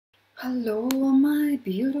Hello, my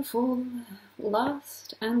beautiful,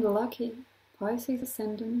 last and lucky Pisces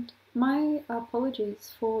Ascendant. My apologies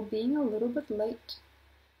for being a little bit late,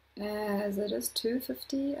 as it is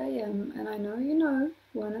 2:50 a.m. and I know you know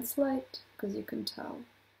when it's late because you can tell.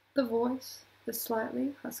 The voice is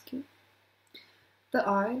slightly husky. The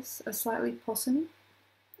eyes are slightly possumy.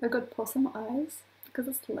 I got possum eyes because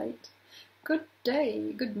it's late. Good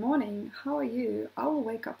day, good morning, how are you? I will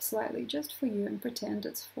wake up slightly just for you and pretend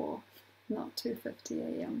it's 4, not 2:50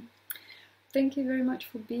 a.m. Thank you very much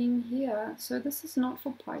for being here. So this is not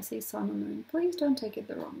for Pisces Sun or Moon. Please don't take it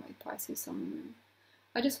the wrong way, Pisces Sun or Moon.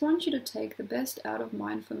 I just want you to take the best out of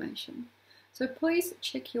my information. So please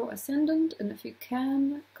check your Ascendant, and if you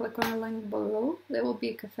can, click on the link below. There will be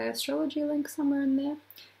a Cafe Astrology link somewhere in there.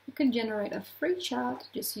 You can generate a free chart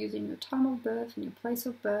just using your time of birth and your place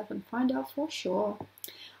of birth and find out for sure.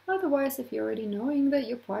 Otherwise, if you're already knowing that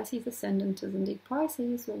your Pisces Ascendant is indeed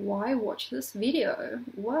Pisces, why watch this video?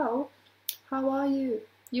 Well, how are you?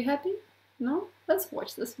 You happy? No? Let's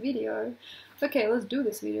watch this video. Okay, let's do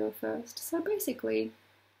this video first. So basically,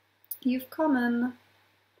 you've come in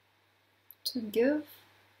to give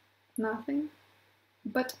nothing,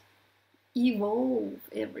 but evolve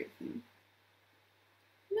everything.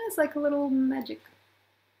 It's like a little magic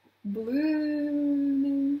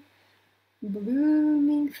blooming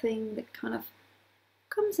thing that kind of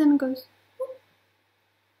comes in and goes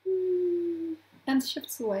and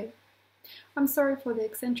shifts away. I'm sorry for the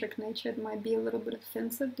eccentric nature. It might be a little bit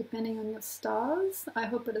offensive depending on your stars. I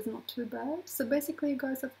hope it is not too bad. So basically you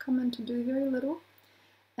guys have come in to do very little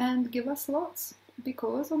and give us lots,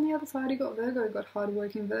 because on the other side you got Virgo, you got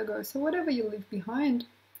hardworking Virgo. So whatever you leave behind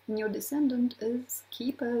in your descendant is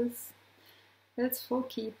keepers. It's for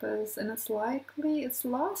keepers, and it's likely it's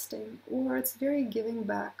lasting, or it's very giving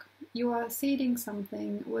back. You are seeding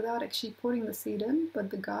something without actually putting the seed in, but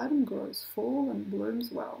the garden grows full and blooms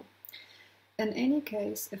well. In any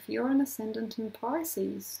case, if you're an Ascendant in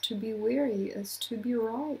Pisces, to be wary is to be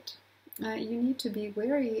right. You need to be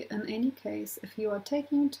wary in any case if you are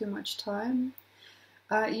taking too much time.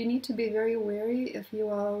 You need to be very wary if you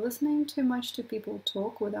are listening too much to people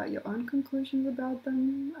talk without your own conclusions about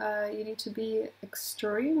them. You need to be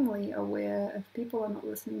extremely aware if people are not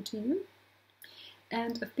listening to you.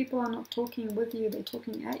 And if people are not talking with you, they're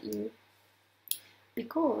talking at you.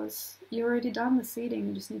 Because you're already done the seeding,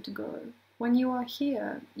 you just need to go. When you are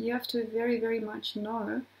here, you have to very, very much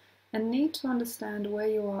know and need to understand where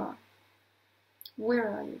you are. Where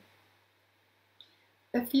are you?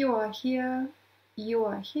 If you are here, you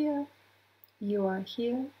are here, you are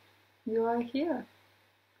here, you are here.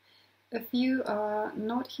 If you are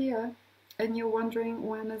not here and you're wondering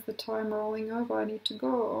when is the time rolling over, I need to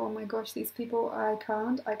go, oh my gosh, these people, I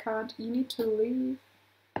can't, you need to leave.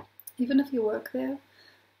 Even if you work there,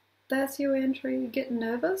 that's your entry. You get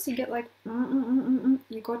nervous, you get like,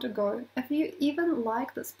 you got to go. If you even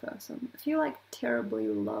like this person, if you like terribly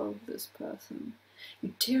love this person,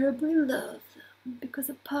 you terribly love them, because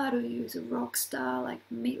a part of you is a rock star, like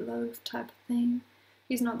Meatloaf type of thing.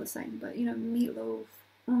 He's not the same, but you know, Meatloaf.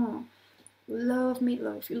 Love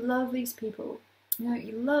Meatloaf. You love these people. You know,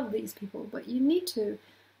 you love these people, but you need to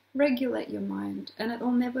regulate your mind, and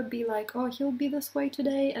it'll never be like, oh, he'll be this way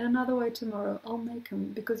today and another way tomorrow. I'll make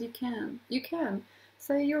him, because you can. You can.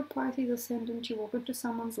 Say you're a Pisces Ascendant, you walk into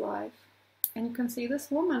someone's life, and you can see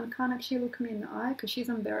this woman can't actually look me in the eye because she's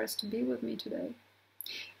embarrassed to be with me today.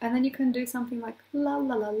 And then you can do something like, la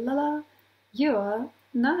la la la la, you are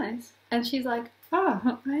nice. And she's like,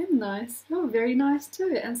 oh, I am nice. You're very nice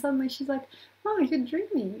too. And suddenly she's like, oh, you're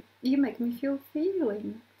dreamy. You make me feel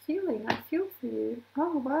feeling. I feel for you.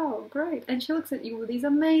 Oh, wow, great. And she looks at you with these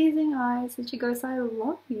amazing eyes and she goes, I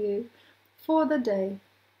love you, for the day.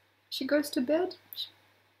 She goes to bed, she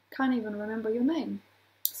can't even remember your name.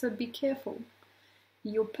 So be careful.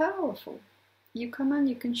 You're powerful. You come in,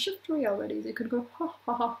 you can shift realities. You can go, ha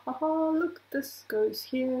ha ha ha ha, look, this goes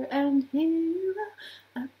here and here.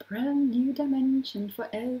 A brand new dimension for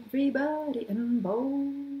everybody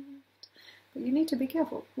involved. But you need to be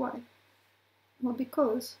careful. Why? Well,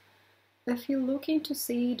 because if you're looking to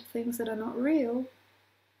seed things that are not real,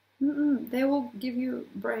 they will give you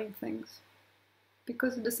brain things.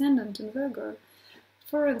 Because a descendant in Virgo,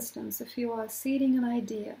 for instance, if you are seeding an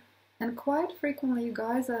idea, and quite frequently you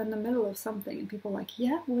guys are in the middle of something and people are like,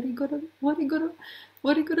 yeah, what are you gonna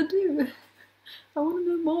do? I want to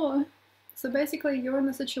know more. So basically you're in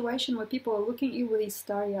a situation where people are looking at you with these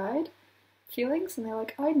starry-eyed feelings and they're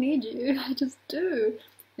like, I need you, I just do.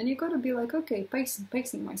 And you've got to be like, okay,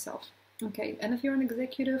 pacing myself. Okay, and if you're an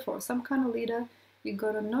executive or some kind of leader, You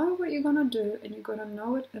gotta know what you're gonna do, and you gotta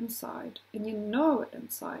know it inside, and you know it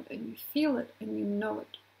inside, and you feel it, and you know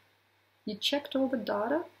it. You checked all the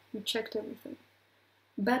data, you checked everything.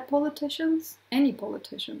 Bad politicians, any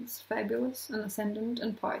politicians, fabulous, and Ascendant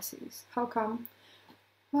and Pisces. How come?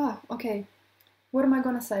 Ah, okay. What am I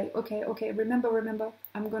gonna say? Okay, remember,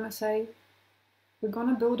 I'm gonna say, we're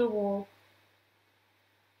gonna build a wall.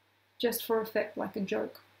 Just for effect, like a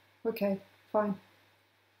joke. Okay, fine.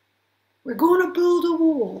 We're gonna build a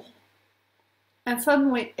wall. And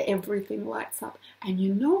suddenly everything lights up. And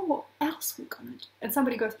you know what else we're gonna do? And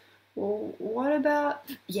somebody goes, well, what about,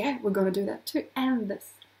 yeah, we're gonna do that too. And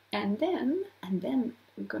this. And then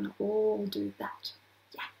we're gonna all do that.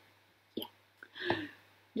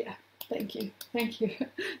 Yeah. Thank you.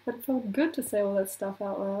 That felt good to say all that stuff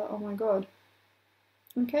out loud. Oh my god.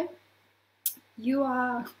 Okay? You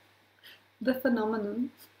are the phenomena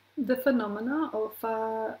of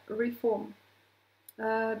reform.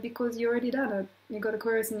 Because you already done it. You got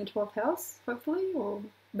Aquarius in your 12th house, hopefully, or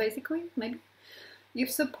basically, maybe. You've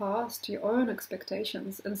surpassed your own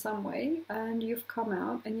expectations in some way, and you've come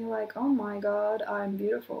out and you're like, oh my god, I'm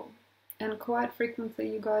beautiful. And quite frequently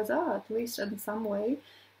you guys are, at least in some way.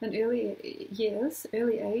 In early years,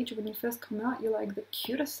 early age, when you first come out, you're like the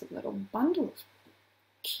cutest little bundle of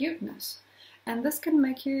cuteness. And this can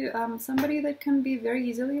make you somebody that can be very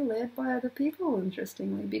easily led by other people,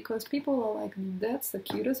 interestingly, because people are like, that's the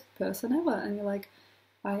cutest person ever. And you're like,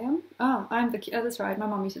 I am? I'm the that's right, my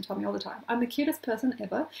mom used to tell me all the time, I'm the cutest person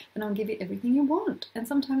ever, and I'll give you everything you want. And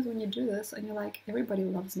sometimes when you do this, and you're like, everybody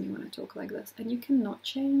loves me when I talk like this, and you cannot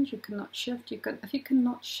change, you cannot shift, if you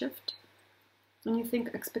cannot shift, and you think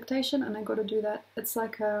expectation, and I got to do that, it's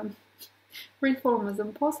like reform is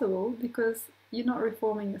impossible, because you're not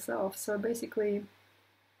reforming yourself. So basically,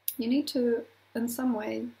 you need to, in some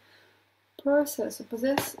way, process or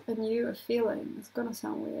possess in you a feeling. It's gonna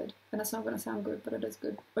sound weird, and it's not gonna sound good, but it is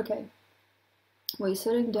good. Okay, well, you're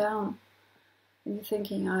sitting down and you're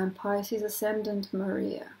thinking, I'm Pisces Ascendant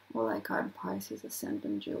Maria, or like, I'm Pisces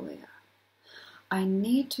Ascendant Julia. I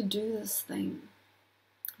need to do this thing,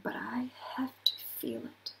 but I have to feel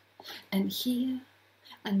it and hear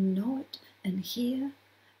and know it and hear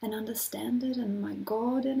and understand it, and my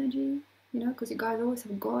God energy, you know, because you guys always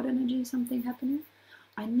have God energy, something happening.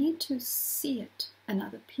 I need to see it in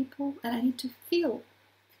other people, and I need to feel.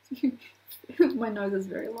 My nose is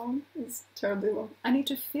very long, it's terribly long. I need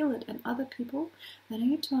to feel it in other people, and I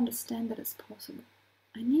need to understand that it's possible.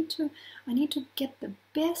 I need to get the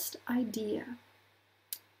best idea,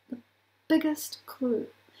 the biggest clue,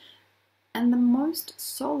 and the most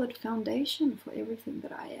solid foundation for everything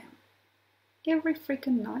that I am. Every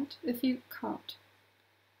freaking night, if you can't.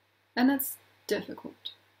 And it's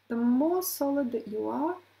difficult. The more solid that you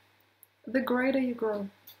are, the greater you grow.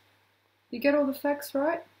 You get all the facts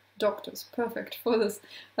right? Doctors, perfect for this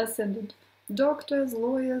Ascendant. Doctors,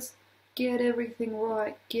 lawyers, get everything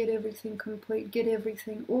right, get everything complete, get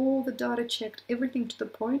everything, all the data checked, everything to the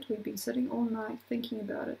point we've been sitting all night thinking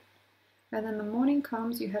about it. And then the morning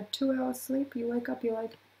comes, you had 2 hours sleep, you wake up, you're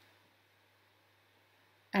like,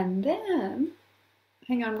 and then,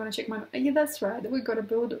 hang on, I'm going to check my, yeah, that's right, we've got to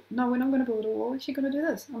build, no, we're not going to build a wall, is she going to do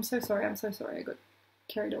this? I'm so sorry, I got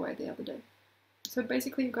carried away the other day. So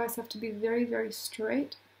basically you guys have to be very, very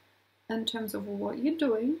straight in terms of what you're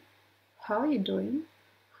doing, how you're doing,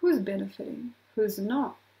 who's benefiting, who's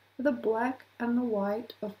not, the black and the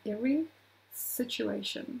white of every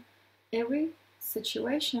situation. Every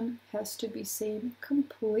situation has to be seen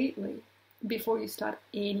completely before you start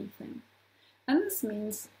anything. And this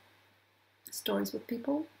means stories with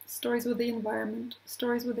people, stories with the environment,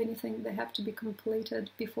 stories with anything, they have to be completed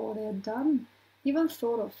before they're done, even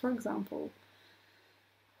thought of, for example.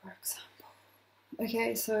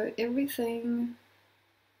 Okay, so everything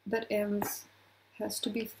that ends has to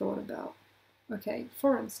be thought about. Okay,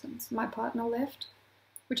 for instance, my partner left,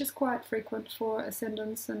 which is quite frequent for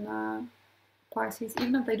Ascendants and Pisces,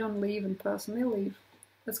 even if they don't leave in person, they leave.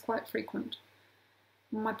 It's quite frequent.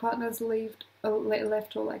 My partner's left,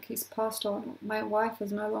 or like he's passed on, my wife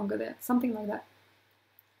is no longer there, something like that.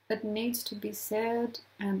 It needs to be said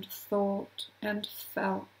and thought and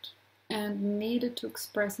felt and needed to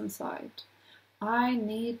express inside. I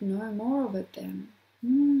need no more of it then.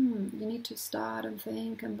 You need to start and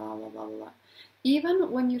think and blah, blah, blah, blah.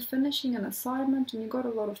 Even when you're finishing an assignment and you've got a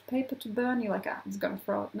lot of paper to burn, you're like, I'm just going to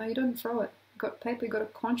throw it. No, you don't throw it. You've got paper, you've got to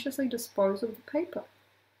consciously dispose of the paper.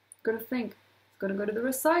 You've got to think, it's going to go to the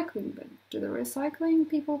recycling bin. Do the recycling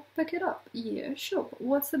people pick it up? Yeah, sure. But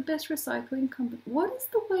what's the best recycling company? What is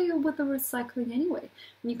the way with the recycling anyway?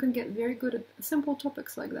 And you can get very good at simple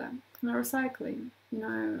topics like that. You know, recycling, you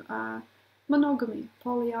know, monogamy,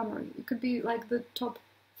 polyamory. You could be like the top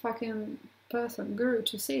fucking person, guru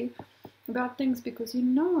to see about things because you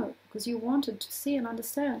know, because you wanted to see and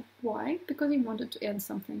understand. Why? Because you wanted to end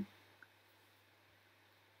something.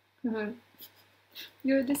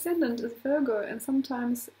 Your descendant is Virgo, and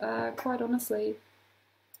sometimes, quite honestly,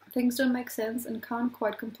 things don't make sense and can't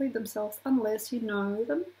quite complete themselves unless you know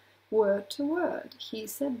them word to word. He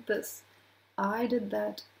said this, I did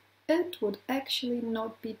that. It would actually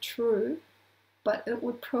not be true, but it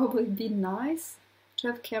would probably be nice to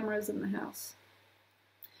have cameras in the house.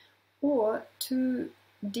 Or to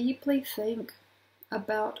deeply think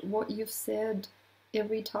about what you've said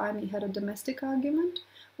every time you had a domestic argument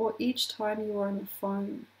or each time you were on the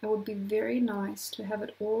phone. It would be very nice to have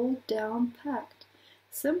it all down packed,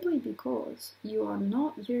 simply because you are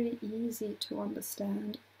not very easy to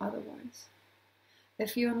understand otherwise.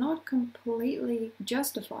 If you are not completely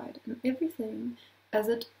justified in everything as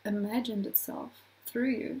it imagined itself through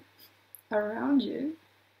you, around you,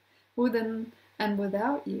 within and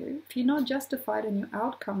without you, if you're not justified in your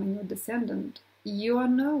outcome and your descendant, you are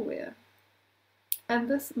nowhere. And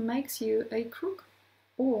this makes you a crook,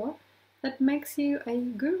 or that makes you a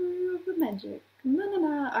guru of the magic.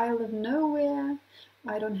 No, I live nowhere,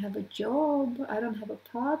 I don't have a job, I don't have a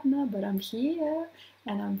partner, but I'm here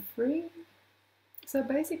and I'm free. So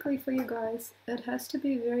basically for you guys, it has to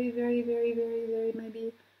be very, very, very, very, very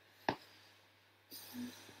maybe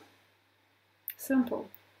simple.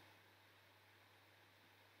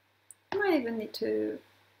 You might even need to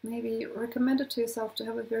maybe recommend it to yourself to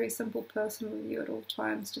have a very simple person with you at all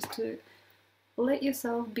times, just to let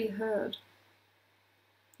yourself be heard.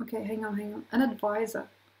 Okay, hang on. An advisor,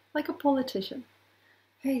 like a politician.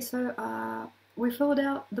 Hey, so we filled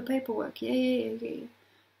out the paperwork. Yeah.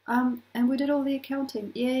 And we did all the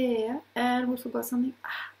accounting. Yeah. And we forgot something.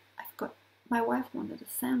 I forgot. My wife wanted a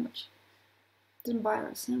sandwich. Didn't buy her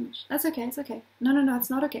a sandwich. That's okay, it's okay. No, it's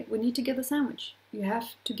not okay. We need to get the sandwich. You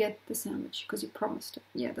have to get the sandwich because you promised it.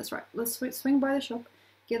 Yeah, that's right. Let's swing by the shop,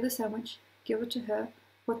 get the sandwich, give it to her.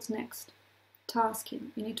 What's next?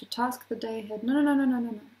 Tasking. You need to task the day ahead.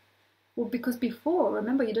 No. Well, because before,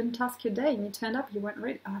 remember, you didn't task your day and you turned up, you weren't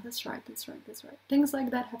ready. That's right. Things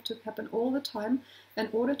like that have to happen all the time in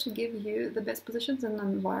order to give you the best positions in the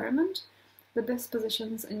environment, the best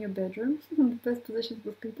positions in your bedroom, the best positions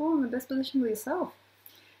with people, and the best position with yourself.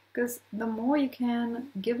 Because the more you can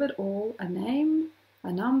give it all a name,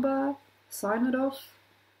 a number, sign it off,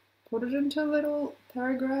 put it into little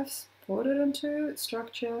paragraphs, put it into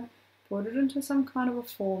structure, put it into some kind of a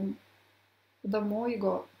form, the more you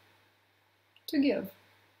got to give.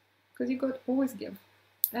 Because you got always give.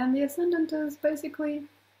 And the Ascendant is basically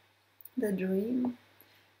the dream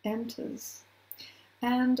enters.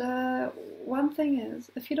 And one thing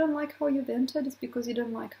is, if you don't like how you've entered, it's because you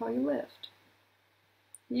don't like how you left.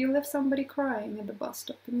 You left somebody crying at the bus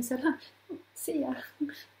stop and you said, see ya,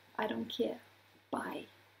 I don't care, bye.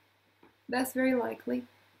 That's very likely.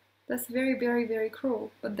 That's very, very, very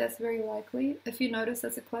cruel, but that's very likely. If you notice,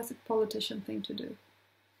 that's a classic politician thing to do.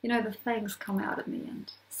 You know, the fangs come out at the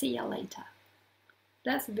end. See ya later.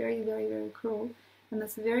 That's very, very, very cruel, and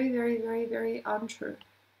that's very, very, very, very untrue.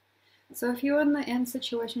 So if you're in the end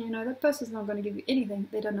situation, you know that person's not going to give you anything.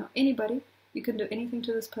 They don't know anybody. You can do anything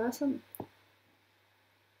to this person.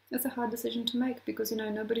 It's a hard decision to make because, you know,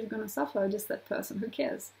 nobody's going to suffer, just that person. Who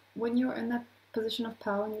cares? When you're in that position of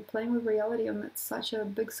power and you're playing with reality on that such a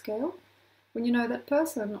big scale, when you know that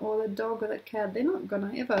person or that dog or that cat, they're not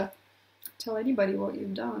going to ever tell anybody what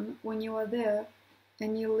you've done. When you are there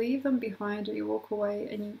and you leave them behind or you walk away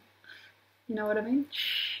and you know what I mean?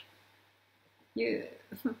 You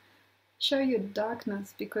show your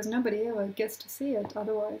darkness because nobody ever gets to see it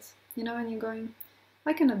otherwise. You know, and you're going,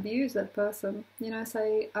 I can abuse that person. You know,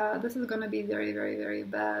 say, this is going to be very, very, very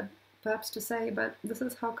bad perhaps to say, but this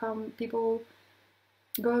is how come people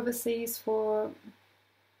go overseas for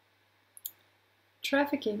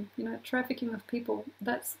trafficking, you know, trafficking of people.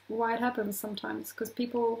 That's why it happens sometimes, because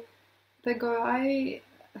people, they go, I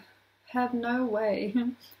have no way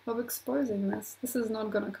of exposing this. This is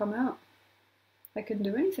not going to come out. I can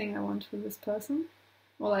do anything I want with this person,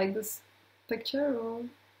 or like this picture, or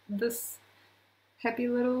this happy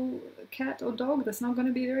little cat or dog that's not going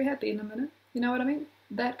to be very happy in a minute. You know what I mean?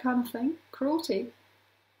 That kind of thing. Cruelty.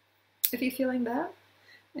 If you're feeling that,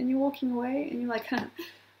 and you're walking away, and you're like,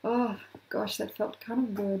 oh gosh, that felt kind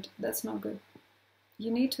of good. That's not good.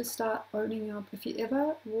 You need to start owning up. If you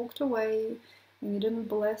ever walked away and you didn't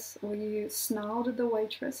bless, or you snarled at the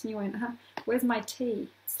waitress and you went, where's my tea?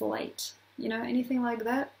 It's late. You know, anything like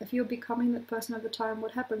that. If you're becoming that person over time,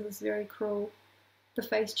 what happens is very cruel. The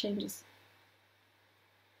face changes.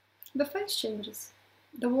 The face changes,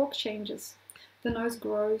 the walk changes, the nose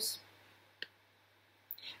grows,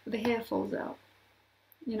 the hair falls out,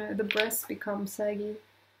 you know, the breasts become saggy,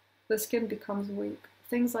 the skin becomes weak.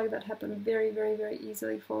 Things like that happen very, very, very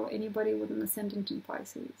easily for anybody with an ascendant in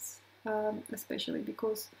Pisces, especially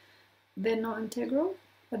because they're not integral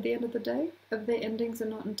at the end of the day. If their endings are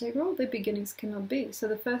not integral, their beginnings cannot be. So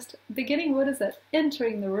the first beginning, what is that?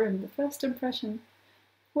 Entering the room, the first impression.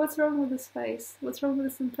 What's wrong with this face? What's wrong with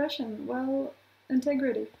this impression? Well,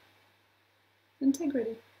 integrity.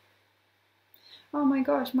 Integrity. Oh my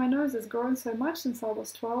gosh, my nose has grown so much since I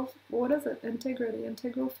was 12. What is it? Integrity,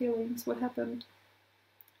 integral feelings. What happened?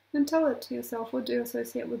 And tell it to yourself. What do you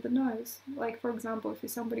associate with the nose? Like, for example, if you're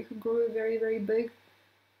somebody who grew a very, very big,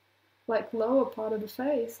 like, lower part of the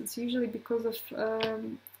face, it's usually because of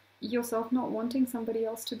yourself not wanting somebody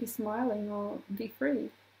else to be smiling or be free.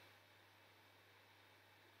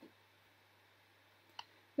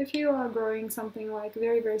 If you are growing something like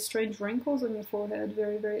very, very strange wrinkles on your forehead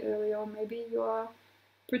very, very early on, maybe you are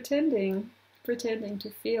pretending to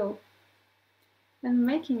feel and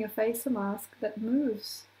making your face a mask that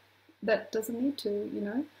moves, that doesn't need to, you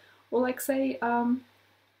know? Or like say,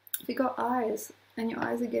 if you got eyes and your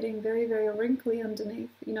eyes are getting very, very wrinkly underneath,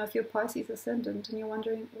 you know, if you're Pisces ascendant and you're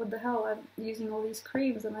wondering, what the hell, I'm using all these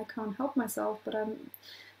creams and I can't help myself, but I'm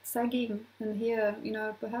sagging in here, you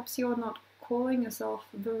know, perhaps you're not calling yourself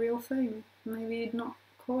the real thing. Maybe you're not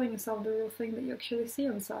calling yourself the real thing that you actually see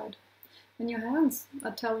inside. And your hands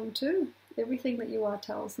are telling too. Everything that you are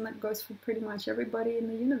tells, and that goes for pretty much everybody in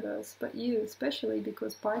the universe, but you especially,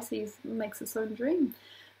 because Pisces makes its own dream.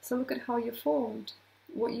 So look at how you're formed,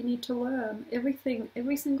 what you need to learn, everything,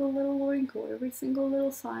 every single little wrinkle, every single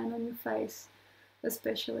little sign on your face,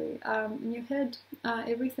 especially in your head,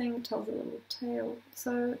 everything tells a little tale.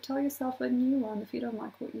 So tell yourself a new one if you don't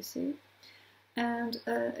like what you see. And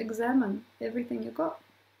examine everything you got.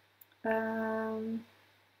 In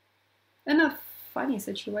a funny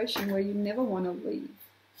situation where you never want to leave.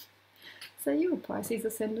 Say you're a Pisces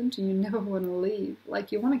ascendant and you never want to leave.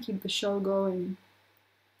 Like, you want to keep the show going.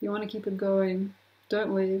 You want to keep it going.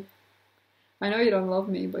 Don't leave. I know you don't love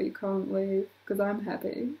me, but you can't leave because I'm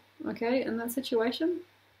happy. Okay? In that situation,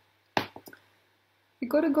 you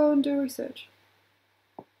got to go and do research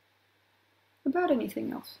about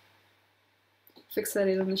anything else.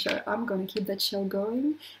 Fixated on the show. I'm going to keep that show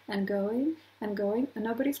going and going and going, and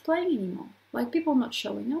nobody's playing anymore. Like, people not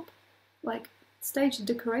showing up. Like, stage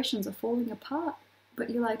decorations are falling apart. But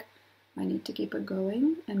you're like, I need to keep it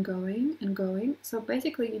going and going and going. So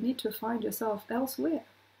basically, you need to find yourself elsewhere.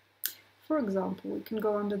 For example, you can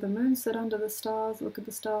go under the moon, sit under the stars, look at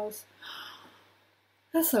the stars.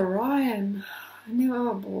 That's Orion. I knew,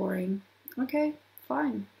 oh, boring. Okay,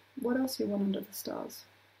 fine. What else do you want under the stars?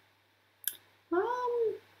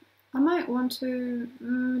 I might want to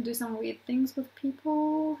do some weird things with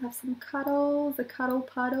people, have some cuddles, a cuddle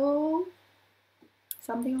puddle,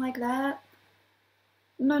 something like that.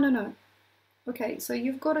 No. Okay, so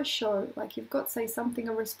you've got a show, like you've got, say, something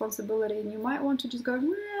of responsibility, and you might want to just go,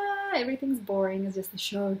 everything's boring, it's just a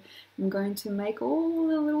show. I'm going to make all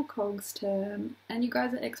the little cogs turn. And you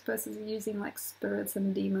guys are experts at using like spirits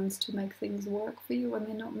and demons to make things work for you when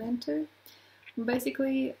they're not meant to.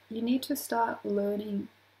 Basically, you need to start learning.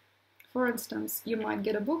 For instance, you might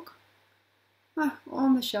get a book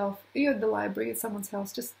on the shelf. You're at the library at someone's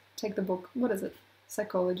house. Just take the book. What is it?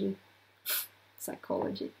 Psychology.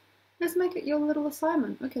 Psychology. Just make it your little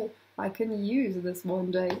assignment. Okay, I can use this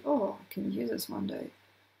one day. Oh, I can use this one day.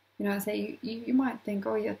 You know, say you might think,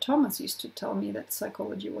 oh yeah, Thomas used to tell me that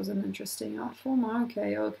psychology was an interesting art form.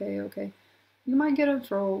 Okay. You might get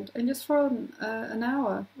enthralled, and just for an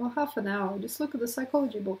hour or half an hour, just look at the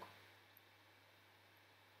psychology book.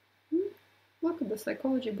 Look at the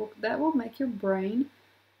psychology book. That will make your brain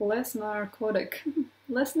less narcotic,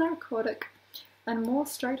 and more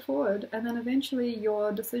straightforward. And then eventually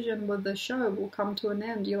your decision with the show will come to an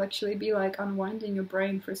end. You'll actually be like unwinding your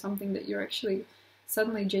brain for something that you're actually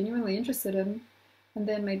suddenly genuinely interested in. And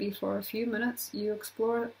then maybe for a few minutes you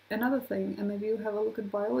explore another thing, and maybe you have a look at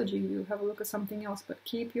biology, you have a look at something else, but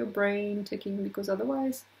keep your brain ticking, because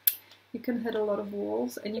otherwise you can hit a lot of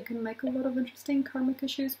walls and you can make a lot of interesting karmic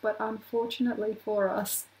issues. But unfortunately for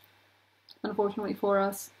us,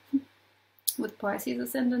 with Pisces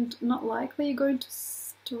Ascendant, not likely you're going to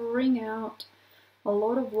string out a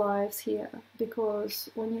lot of lives here, because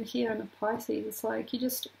when you're here in a Pisces, it's like you're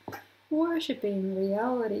just worshipping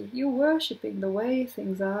reality. You're worshipping the way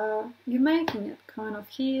things are. You're making it kind of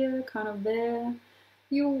here, kind of there.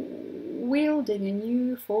 you're wielding a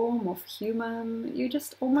new form of human. You're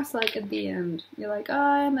just almost like at the end. You're like,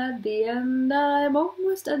 I'm at the end, I'm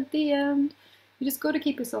almost at the end. You just got to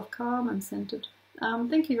keep yourself calm and centered.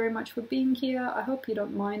 Thank you very much for being here. I hope you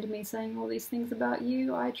don't mind me saying all these things about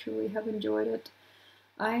you. I truly have enjoyed it.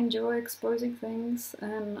 I enjoy exposing things,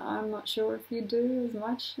 and I'm not sure if you do as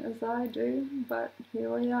much as I do, but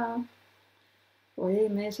here we are. We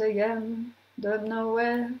meet again. Don't know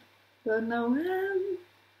where, don't know when.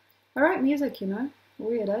 I write music, you know.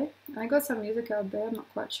 Weird, eh? I got some music out there, I'm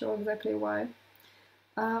not quite sure exactly why.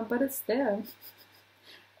 But it's there.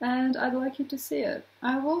 And I'd like you to see it.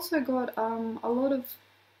 I've also got a lot of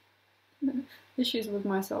issues with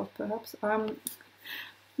myself, perhaps.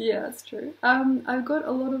 Yeah, that's true. I've got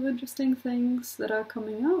a lot of interesting things that are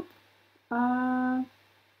coming up. I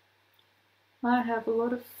have a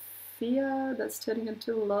lot of fear that's turning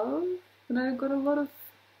into love, and I've got a lot of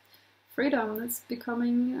freedom that's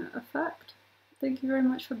becoming a fact. Thank you very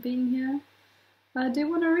much for being here. Do you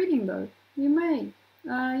want a reading though? You may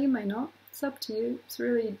not. It's up to you. It's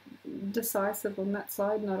really decisive on that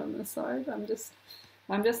side, not on this side. I'm just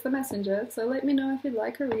the messenger. So let me know if you'd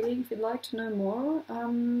like a reading, if you'd like to know more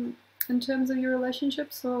in terms of your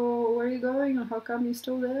relationships, or where you're going, or how come you're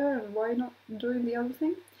still there, and why you're not doing the other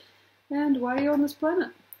thing, and why you're on this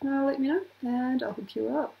planet. Let me know, and I'll hook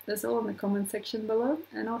you up. That's all in the comment section below,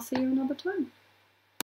 and I'll see you another time.